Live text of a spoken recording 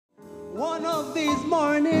One of these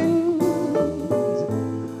mornings,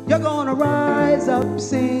 you're gonna rise up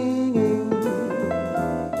singing.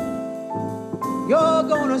 You're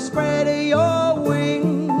gonna spread your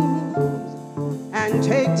wings and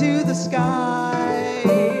take to the sky.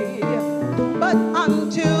 But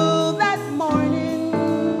until that morning,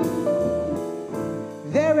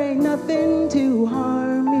 there ain't nothing to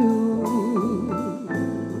harm you.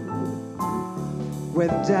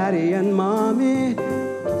 With daddy and mommy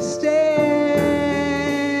stand.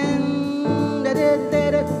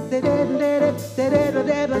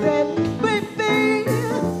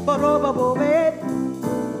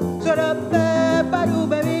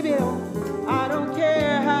 I don't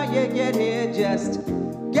care how you get here, just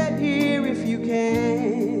get here if you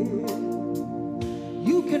can.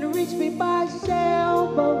 You can reach me by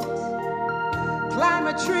sailboat, climb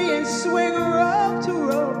a tree and swing rope to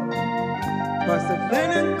rope, bust the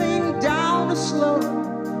anything down the slope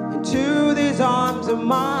into these arms of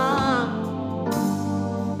mine.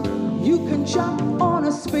 You can jump on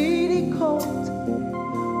a speedy colt,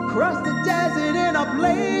 cross the desert in a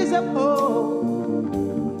blaze of hope.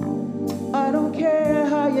 I don't care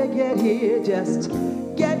how you get here, just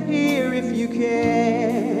get here if you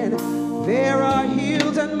can. There are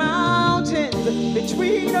hills and mountains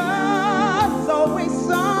between us, always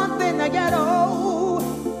something to get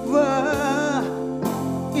over.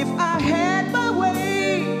 If I had my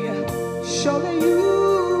way, surely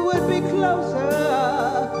you would be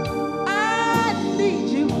closer. I need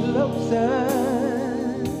you closer.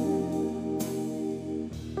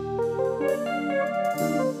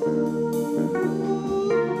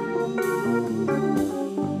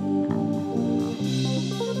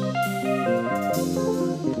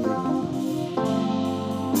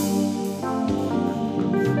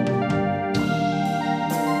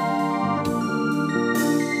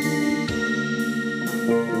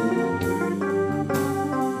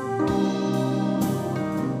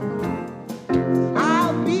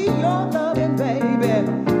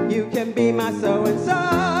 You can be my so-and-so.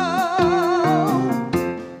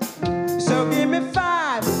 So give me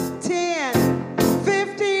 5, 10,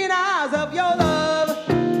 15 hours of your love.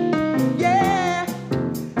 Yeah.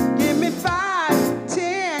 Give me 5,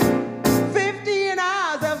 10, 15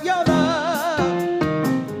 hours of your love.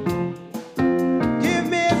 Give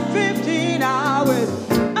me 15 hours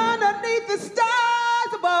underneath the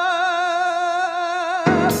stars above.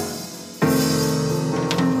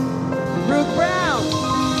 Ruth Brown.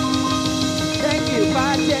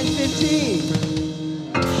 5, 10, 15.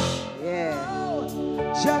 Yeah.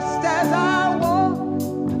 Just as I walk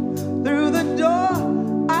through the door,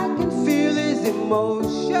 I can feel his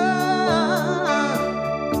emotion.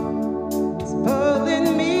 It's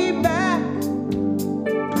pulling me back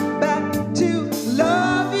to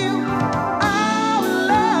love you. Our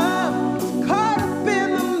love is caught up in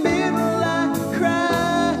the middle. I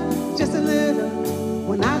cry just a little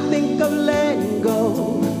when I think of letting go.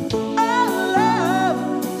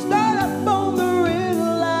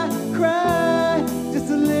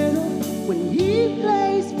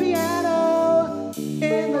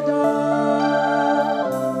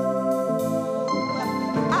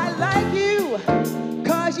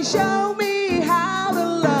 You show me how to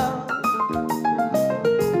love.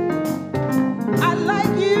 I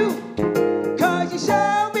like you, 'cause you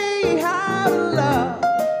show me how to love.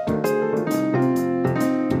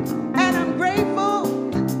 And I'm grateful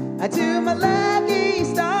to my lucky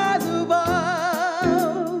stars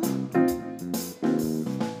above.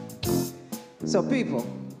 So people,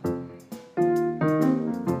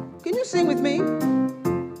 can you sing with me?